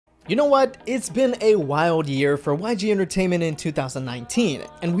You know what? It's been a wild year for YG Entertainment in 2019,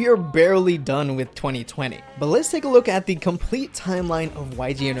 and we are barely done with 2020. But let's take a look at the complete timeline of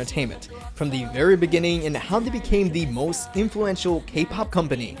YG Entertainment, from the very beginning and how they became the most influential K-pop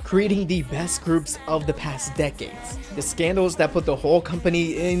company, creating the best groups of the past decades, the scandals that put the whole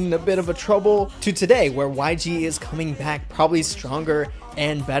company in a bit of a trouble, to today where YG is coming back probably stronger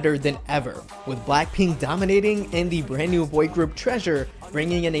and better than ever, with Blackpink dominating and the brand new boy group Treasure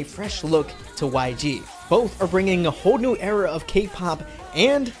bringing in a fresh look to YG. Both are bringing a whole new era of K-pop,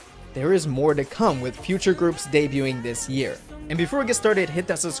 and there is more to come with future groups debuting this year. And before we get started, hit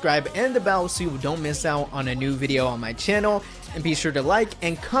that subscribe and the bell so you don't miss out on a new video on my channel, and be sure to like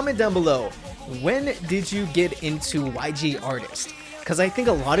and comment down below, when did you get into YG artist? Because I think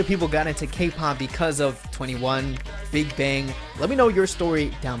a lot of people got into K-pop because of 2NE1, Big Bang. Let me know your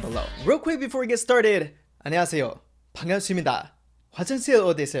story down below. Real quick before we get started, 안녕하세요. 반갑습니다. 화장실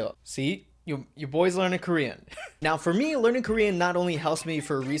어디세요? See? Your boy's learning Korean. Now for me, learning Korean not only helps me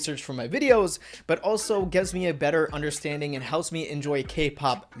for research for my videos, but also gives me a better understanding and helps me enjoy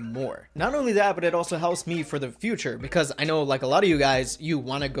K-pop more. Not only that, but it also helps me for the future, because I know like a lot of you guys, you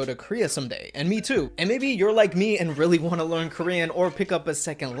want to go to Korea someday, and me too. And maybe you're like me and really want to learn Korean or pick up a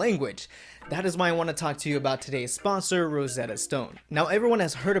second language. That is why I want to talk to you about today's sponsor, Rosetta Stone. Now everyone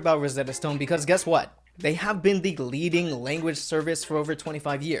has heard about Rosetta Stone because guess what? They have been the leading language service for over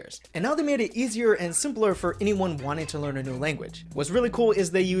 25 years. And now they made it easier and simpler for anyone wanting to learn a new language. What's really cool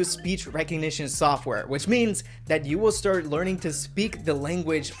is they use speech recognition software, which means that you will start learning to speak the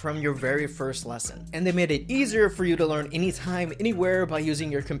language from your very first lesson. And they made it easier for you to learn anytime, anywhere by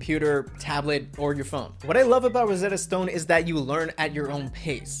using your computer, tablet, or your phone. What I love about Rosetta Stone is that you learn at your own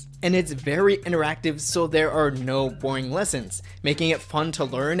pace. And it's very interactive, so there are no boring lessons, making it fun to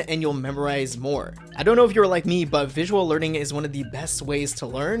learn and you'll memorize more. I don't know if you're like me, but visual learning is one of the best ways to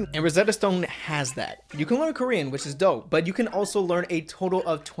learn, and Rosetta Stone has that. You can learn Korean, which is dope, but you can also learn a total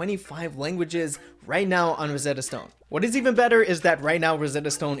of 25 languages right now on Rosetta Stone. What is even better is that right now Rosetta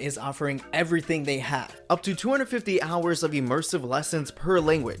Stone is offering everything they have. Up to 250 hours of immersive lessons per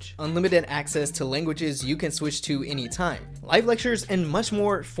language, unlimited access to languages you can switch to anytime, live lectures, and much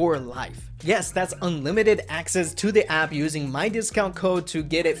more for life. Yes, that's unlimited access to the app using my discount code to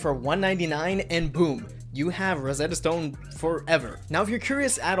get it for $199, and boom, you have Rosetta Stone forever. Now if you're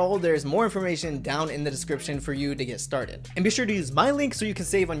curious at all, there's more information down in the description for you to get started. And be sure to use my link so you can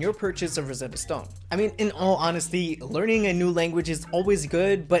save on your purchase of Rosetta Stone. I mean, in all honesty, learning a new language is always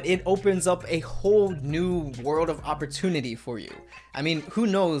good, but it opens up a whole new world of opportunity for you. I mean, who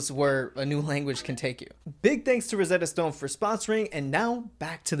knows where a new language can take you. Big thanks to Rosetta Stone for sponsoring, and now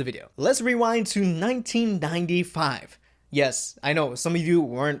back to the video. Let's rewind to 1995. Yes, I know, some of you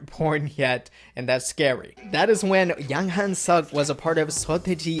weren't born yet, and that's scary. That is when Yang Han-seok was a part of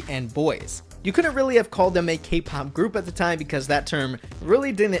Seo and Boys. You couldn't really have called them a K-pop group at the time because that term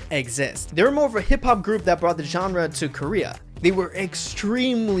really didn't exist. They were more of a hip-hop group that brought the genre to Korea. They were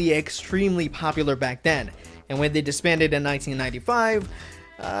extremely popular back then, and when they disbanded in 1995,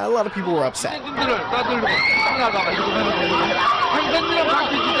 a lot of people were upset.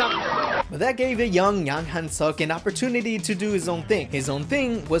 But that gave a young Yang Han-seok an opportunity to do his own thing. His own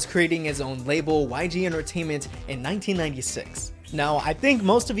thing was creating his own label, YG Entertainment, in 1996. Now, I think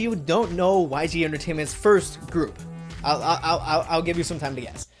most of you don't know YG Entertainment's first group. I'll give you some time to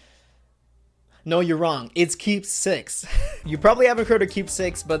guess. No, you're wrong. It's Keep Six. You probably haven't heard of Keep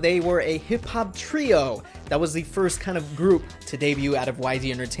Six, but they were a hip-hop trio that was the first kind of group to debut out of YG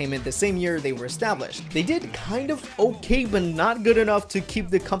Entertainment the same year they were established. They did kind of okay, but not good enough to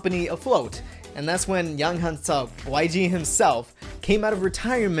keep the company afloat. And that's when Yang Han-seok, YG himself, came out of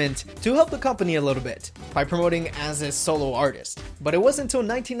retirement to help the company a little bit by promoting as a solo artist. But it wasn't until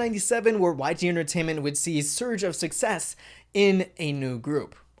 1997 where YG Entertainment would see a surge of success in a new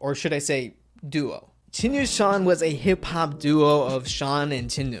group, or should I say duo. Jinwoo Shawn was a hip-hop duo of Shawn and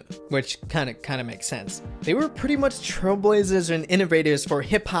Jinwoo, which kind of makes sense. They were pretty much trailblazers and innovators for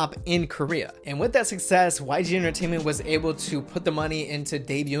hip-hop in Korea. And with that success, YG Entertainment was able to put the money into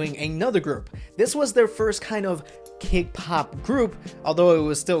debuting another group. This was their first kind of K-pop group, although it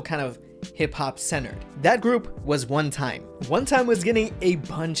was still kind of hip-hop centered. That group was One Time. One Time was getting a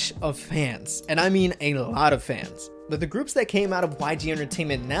bunch of fans, and I mean a lot of fans. But the groups that came out of YG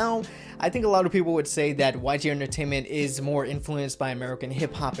Entertainment now, I think a lot of people would say that YG Entertainment is more influenced by American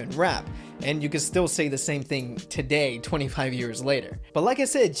hip-hop and rap, and you could still say the same thing today, 25 years later. But like I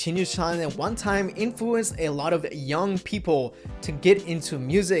said, Jinwoo Shawn at one time influenced a lot of young people to get into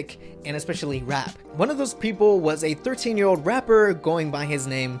music, and especially rap. One of those people was a 13-year-old rapper going by his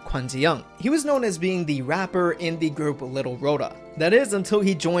name Kwon Ji-young. He was known as being the rapper in the group Little Rhoda. That is, until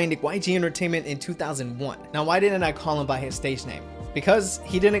he joined YG Entertainment in 2001. Now, why didn't I call him by his stage name? Because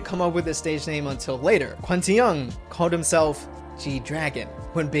he didn't come up with a stage name until later. Kwon Tae-young called himself G-Dragon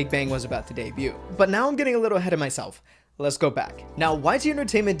when Big Bang was about to debut. But now I'm getting a little ahead of myself. Let's go back. Now, YG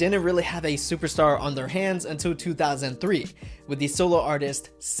Entertainment didn't really have a superstar on their hands until 2003 with the solo artist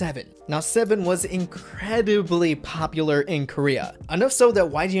Seven. Now, Seven was incredibly popular in Korea, enough so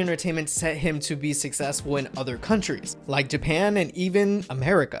that YG Entertainment set him to be successful in other countries, like Japan and even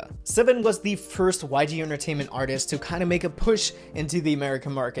America. Seven was the first YG Entertainment artist to kind of make a push into the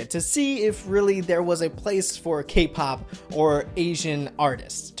American market to see if really there was a place for K-pop or Asian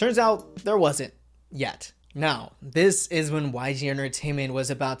artists. Turns out there wasn't yet. Now, this is when YG Entertainment was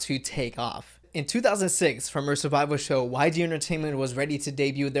about to take off. In 2006, from her survival show, YG Entertainment was ready to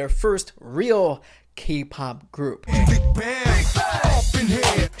debut their first real K-pop group.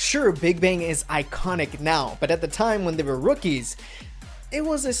 Sure, Big Bang is iconic now, but at the time when they were rookies, it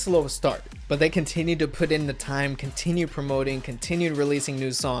was a slow start. But they continued to put in the time, continued promoting, continued releasing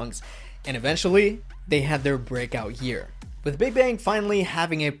new songs, and eventually, they had their breakout year. With Big Bang finally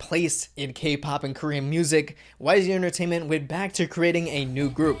having a place in K-pop and Korean music, YG Entertainment went back to creating a new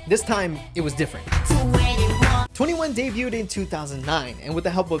group. This time, it was different. 2NE1 debuted in 2009, and with the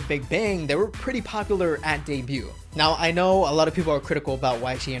help of Big Bang, they were pretty popular at debut. Now, I know a lot of people are critical about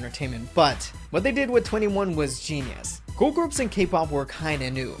YG Entertainment, but what they did with 2NE1 was genius. Girl groups in K-pop were kinda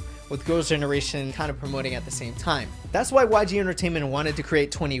new, with Girls' Generation kind of promoting at the same time. That's why YG Entertainment wanted to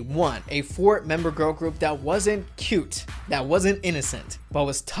create 2NE1, a 4-member girl group that wasn't cute, that wasn't innocent, but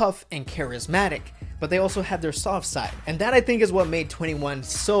was tough and charismatic. But they also had their soft side. And that, I think, is what made 2NE1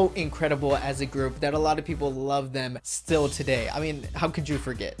 so incredible as a group that a lot of people love them still today. I mean, how could you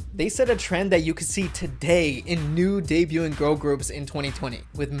forget? They set a trend that you could see today in new debuting girl groups in 2020.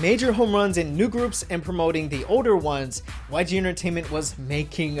 With major home runs in new groups and promoting the older ones, YG Entertainment was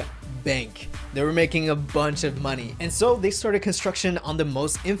making bank. They were making a bunch of money. And so they started construction on the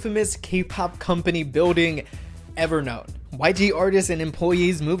most infamous K-pop company building ever known. YG artists and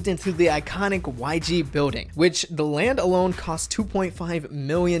employees moved into the iconic YG building, which the land alone cost $2.5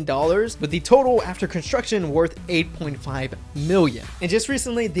 million, with the total after construction worth $8.5 million. And just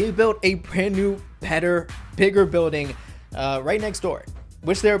recently, they built a brand new, better, bigger building right next door,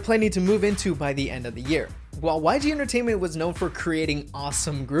 which they are planning to move into by the end of the year. While YG Entertainment was known for creating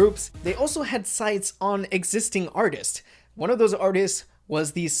awesome groups, they also had sights on existing artists. One of those artists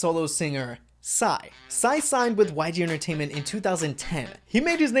was the solo singer Psy. Psy signed with YG Entertainment in 2010. He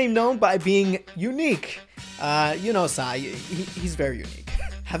made his name known by being unique. You know Psy, he's very unique.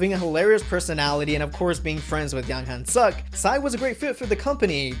 Having a hilarious personality and of course being friends with Yang Han-suk, Psy was a great fit for the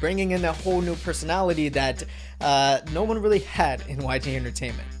company, bringing in a whole new personality that no one really had in YG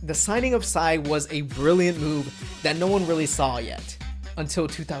Entertainment. The signing of Psy was a brilliant move that no one really saw yet. Until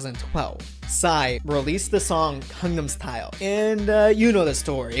 2012. Psy released the song Gangnam Style, and you know the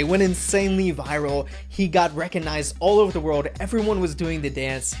story. It went insanely viral. He got recognized all over the world. Everyone was doing the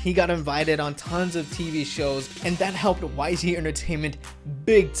dance. He got invited on tons of TV shows, and that helped YG Entertainment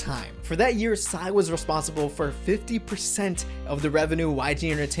big time. For that year, Psy was responsible for 50% of the revenue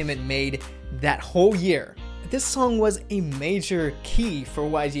YG Entertainment made that whole year. This song was a major key for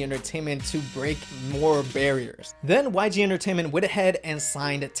YG Entertainment to break more barriers. Then YG Entertainment went ahead and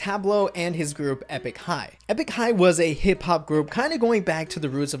signed Tablo and his group Epic High. Epic High was a hip-hop group kind of going back to the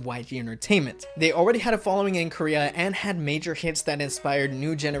roots of YG Entertainment. They already had a following in Korea and had major hits that inspired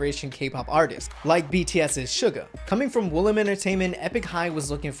new generation K-pop artists, like BTS's Suga. Coming from Woollim Entertainment, Epic High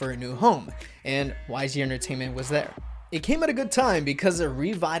was looking for a new home, and YG Entertainment was there. It came at a good time because it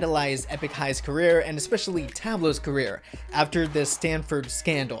revitalized Epic High's career and especially Tablo's career after the Stanford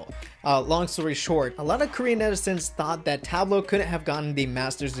scandal. Long story short, a lot of Korean netizens thought that Tablo couldn't have gotten the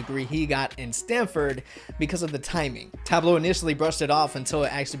master's degree he got in Stanford because of the timing. Tablo initially brushed it off until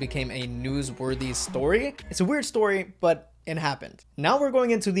it actually became a newsworthy story. It's a weird story, but it happened. Now we're going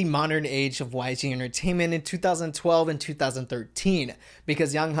into the modern age of YG Entertainment in 2012 and 2013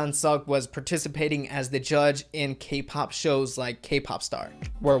 because Yang Han-suk was participating as the judge in K-pop shows like K-pop Star,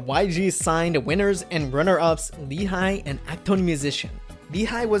 where YG signed winners and runner-ups Lee Hai and Acton Musician. Lee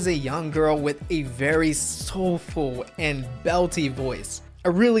Hai was a young girl with a very soulful and belty voice,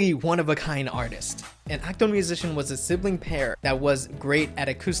 a really one-of-a-kind artist. And Acton Musician was a sibling pair that was great at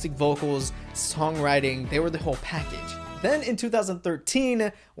acoustic vocals, songwriting, they were the whole package. Then in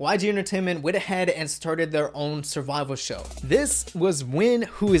 2013, YG Entertainment went ahead and started their own survival show. This was Win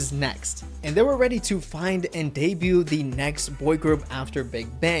Who Is Next, and they were ready to find and debut the next boy group after Big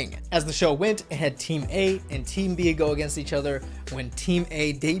Bang. As the show went, it had Team A and Team B go against each other when Team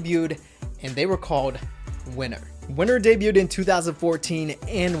A debuted, and they were called Winner. Winner debuted in 2014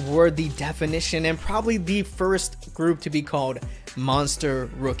 and were the definition and probably the first group to be called Monster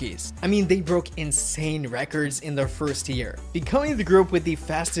Rookies. I mean, they broke insane records in their first year, becoming the group with the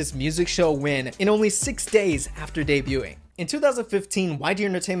fastest music show win in only 6 days after debuting. In 2015, YG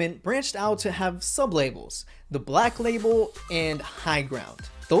Entertainment branched out to have sub-labels, the Black Label and High Ground.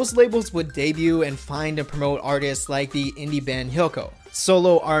 Those labels would debut and find and promote artists like the indie band Hyukoh,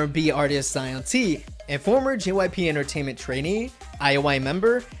 solo R&B artist Zion T, and former JYP Entertainment trainee, IOI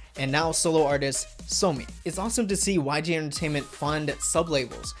member, and now solo artist Somi. It's awesome to see YG Entertainment fund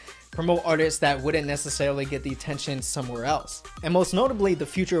sub-labels, promote artists that wouldn't necessarily get the attention somewhere else. And most notably, the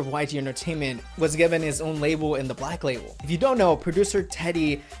future of YG Entertainment was given his own label in the Black Label. If you don't know, producer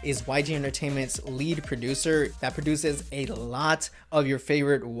Teddy is YG Entertainment's lead producer that produces a lot of your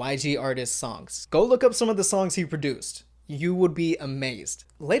favorite YG artist songs. Go look up some of the songs he produced. You would be amazed.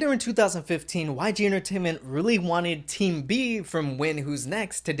 Later in 2015, YG Entertainment really wanted Team B from Win Who's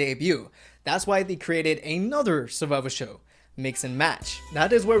Next to debut. That's why they created another survival show, Mix and Match.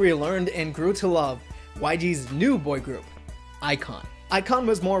 That is where we learned and grew to love YG's new boy group, iKON. iKON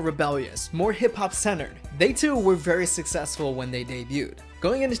was more rebellious, more hip-hop centered. They too were very successful when they debuted.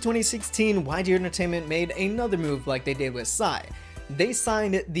 Going into 2016, YG Entertainment made another move like they did with Psy. They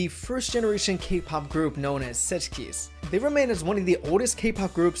signed the first generation K-pop group known as Sechkis. They remain as one of the oldest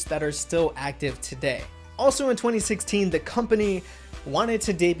K-pop groups that are still active today. Also in 2016, the company wanted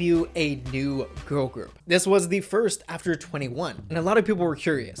to debut a new girl group. This was the first after 21, and a lot of people were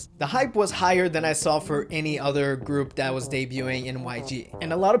curious. The hype was higher than I saw for any other group that was debuting in YG,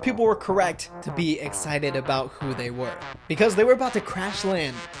 and a lot of people were correct to be excited about who they were, because they were about to crash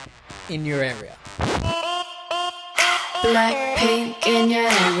land in your area. Blackpink in your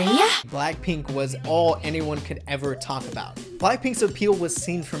area? Blackpink was all anyone could ever talk about. Blackpink's appeal was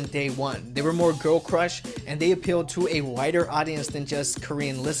seen from day one. They were more girl crush, and they appealed to a wider audience than just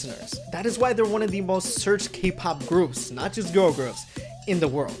Korean listeners. That is why they're one of the most searched K-pop groups, not just girl groups, in the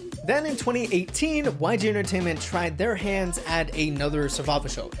world. Then in 2018, YG Entertainment tried their hands at another survival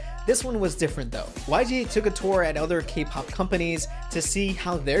show. This one was different though. YG took a tour at other K-pop companies to see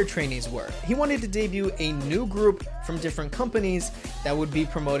how their trainees were. He wanted to debut a new group from different companies that would be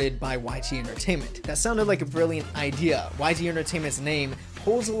promoted by YG Entertainment. That sounded like a brilliant idea. YG Entertainment's name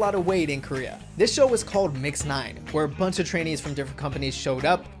holds a lot of weight in Korea. This show was called Mix 9, where a bunch of trainees from different companies showed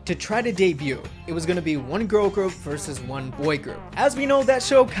up to try to debut. It was going to be one girl group versus one boy group. As we know, that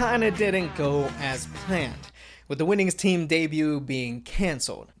show kinda didn't go as planned, with the winnings team debut being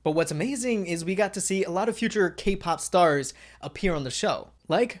cancelled. But what's amazing is we got to see a lot of future K-pop stars appear on the show,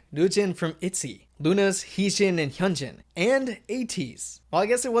 like Ryujin from ITZY, Luna's Heejin and Hyunjin, and ATEEZ. Well, I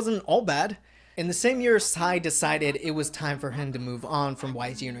guess it wasn't all bad. In the same year, Psy decided it was time for him to move on from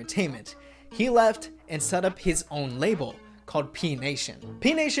YG Entertainment. He left and set up his own label called P Nation.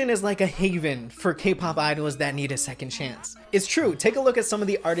 P Nation is like a haven for K-pop idols that need a second chance. It's true, take a look at some of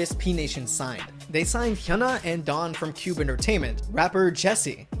the artists P Nation signed. They signed Hyuna and Dawn from Cube Entertainment, rapper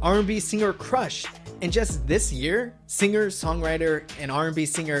Jessie, R&B singer Crush, and just this year, singer, songwriter, and R&B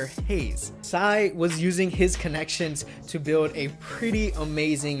singer Haze. Psy was using his connections to build a pretty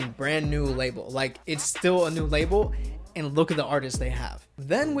amazing brand new label. Like, it's still a new label, and look at the artists they have.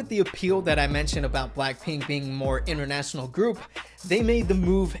 Then with the appeal that I mentioned about Blackpink being a more international group, they made the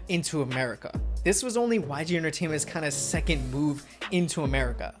move into America. This was only YG Entertainment's kind of second move into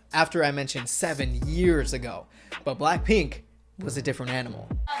America, after I mentioned 7 years ago. But Blackpink was a different animal.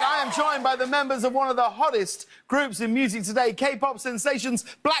 I am joined by the members of one of the hottest groups in music today, K-pop sensations,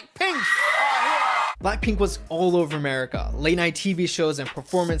 Blackpink. Blackpink was all over America, late night TV shows and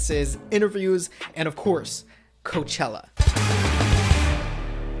performances, interviews, and of course, Coachella.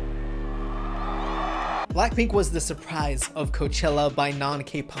 Blackpink was the surprise of Coachella by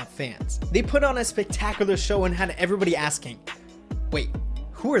non-K-pop fans. They put on a spectacular show and had everybody asking, wait,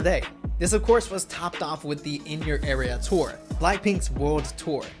 who are they? This of course was topped off with the In Your Area tour, Blackpink's world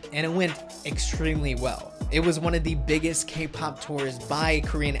tour, and it went extremely well. It was one of the biggest K-pop tours by a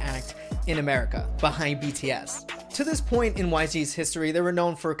Korean act in America, behind BTS. To this point in YG's history, they were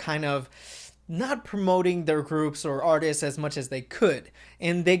known for kind of not promoting their groups or artists as much as they could,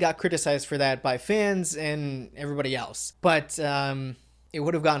 and they got criticized for that by fans and everybody else. But it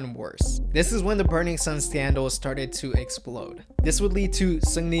would have gotten worse. This is when the Burning Sun scandal started to explode. This would lead to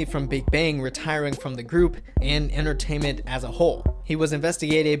Seungri from Big Bang retiring from the group and entertainment as a whole. He was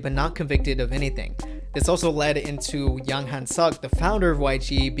investigated but not convicted of anything. This also led into Yang Han-suk, the founder of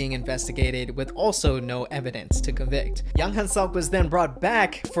YG, being investigated with also no evidence to convict. Yang Han-suk was then brought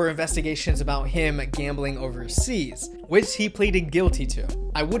back for investigations about him gambling overseas, which he pleaded guilty to.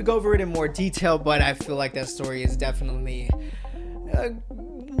 I would go over it in more detail, but I feel like that story is definitely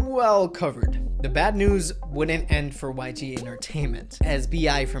well covered. The bad news wouldn't end for YG Entertainment, as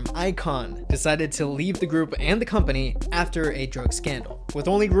BI from iKON decided to leave the group and the company after a drug scandal. With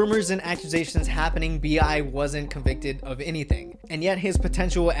only rumors and accusations happening, BI wasn't convicted of anything, and yet his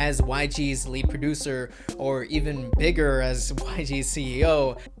potential as YG's lead producer, or even bigger as YG's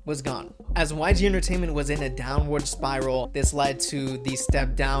CEO, was gone. As YG Entertainment was in a downward spiral, this led to the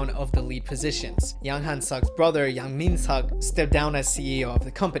step down of the lead positions. Yang Han-suk's brother, Yang Min-suk, stepped down as CEO of the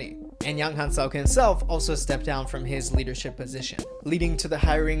company, and Yang Han-suk himself also stepped down from his leadership position, leading to the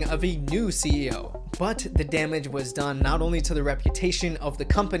hiring of a new CEO. But the damage was done not only to the reputation of the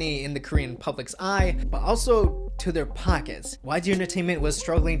company in the Korean public's eye, but also to their pockets. YG Entertainment was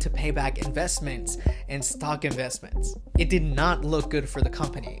struggling to pay back investments and stock investments. It did not look good for the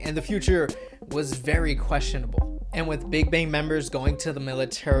company, and the future was very questionable. And with Big Bang members going to the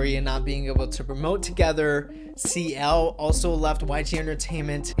military and not being able to promote together, CL also left YG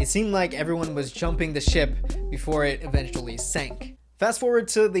Entertainment. It seemed like everyone was jumping the ship before it eventually sank. Fast forward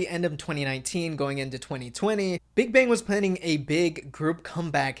to the end of 2019, going into 2020, Big Bang was planning a big group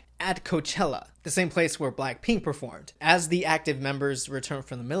comeback at Coachella, the same place where Blackpink performed, as the active members returned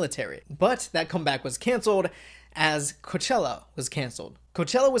from the military. But that comeback was canceled as Coachella was canceled.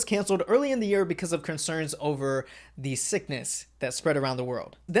 Coachella was canceled early in the year because of concerns over the sickness that spread around the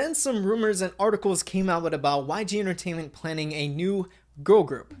world. Then some rumors and articles came out about YG Entertainment planning a new girl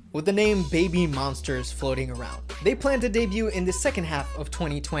group with the name Baby Monsters floating around. They plan to debut in the second half of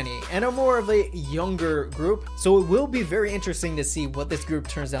 2020 and are more of a younger group, so it will be very interesting to see what this group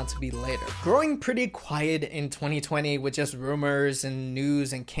turns out to be later. Growing pretty quiet in 2020 with just rumors and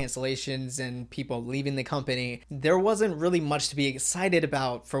news and cancellations and people leaving the company, there wasn't really much to be excited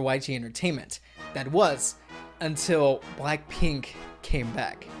about for YG Entertainment. That was until Blackpink came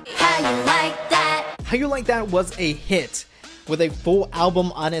back. How you like that? How You Like That was a hit, with a full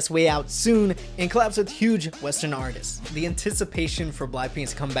album on its way out soon and collabs with huge Western artists. The anticipation for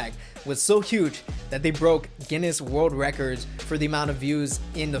Blackpink's comeback was so huge that they broke Guinness World Records for the amount of views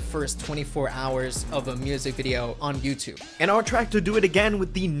in the first 24 hours of a music video on YouTube, and are on track to do it again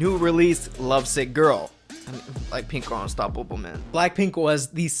with the new release Lovesick Girl. I mean, Blackpink are unstoppable, man. Blackpink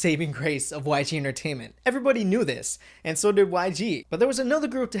was the saving grace of YG Entertainment. Everybody knew this, and so did YG. But there was another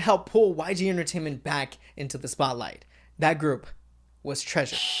group to help pull YG Entertainment back into the spotlight. That group was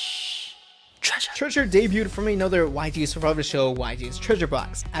Treasure. Treasure debuted from another YG survival show, YG's Treasure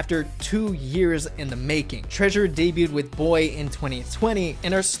Box. After 2 years in the making, Treasure debuted with Boy in 2020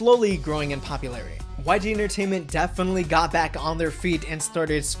 and are slowly growing in popularity. YG Entertainment definitely got back on their feet and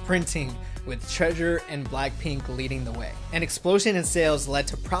started sprinting, with Treasure and Blackpink leading the way. An explosion in sales led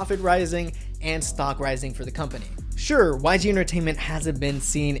to profit rising and stock rising for the company. Sure, YG Entertainment hasn't been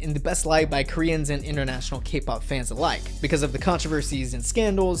seen in the best light by Koreans and international K-pop fans alike because of the controversies and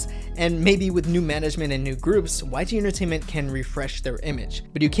scandals, and maybe with new management and new groups, YG Entertainment can refresh their image.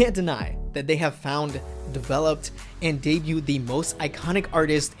 But you can't deny that they have found, developed, and debuted the most iconic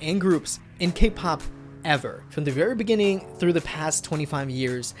artists and groups in K-pop ever. From the very beginning through the past 25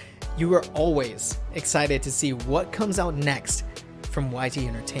 years, you are always excited to see what comes out next from YG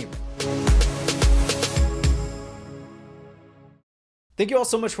Entertainment. Thank you all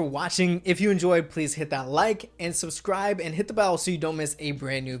so much for watching. If you enjoyed, please hit that like and subscribe and hit the bell so you don't miss a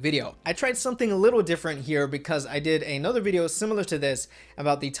brand new video. I tried something a little different here because I did another video similar to this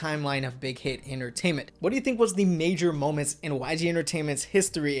about the timeline of Big Hit Entertainment. What do you think was the major moments in YG Entertainment's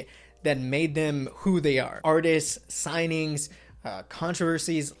history that made them who they are? Artists, signings,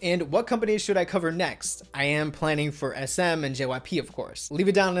 controversies, and what companies should I cover next? I am planning for SM and JYP, of course. Leave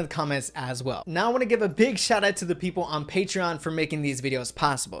it down in the comments as well. Now I want to give a big shout out to the people on Patreon for making these videos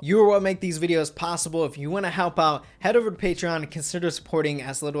possible. You are what make these videos possible. If you want to help out, head over to Patreon and consider supporting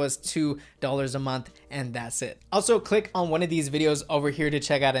as little as $2 a month, and that's it. Also, click on one of these videos over here to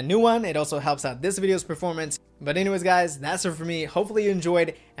check out a new one. It also helps out this video's performance. But anyways, guys, that's it for me. Hopefully you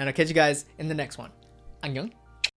enjoyed, and I'll catch you guys in the next one. 안녕.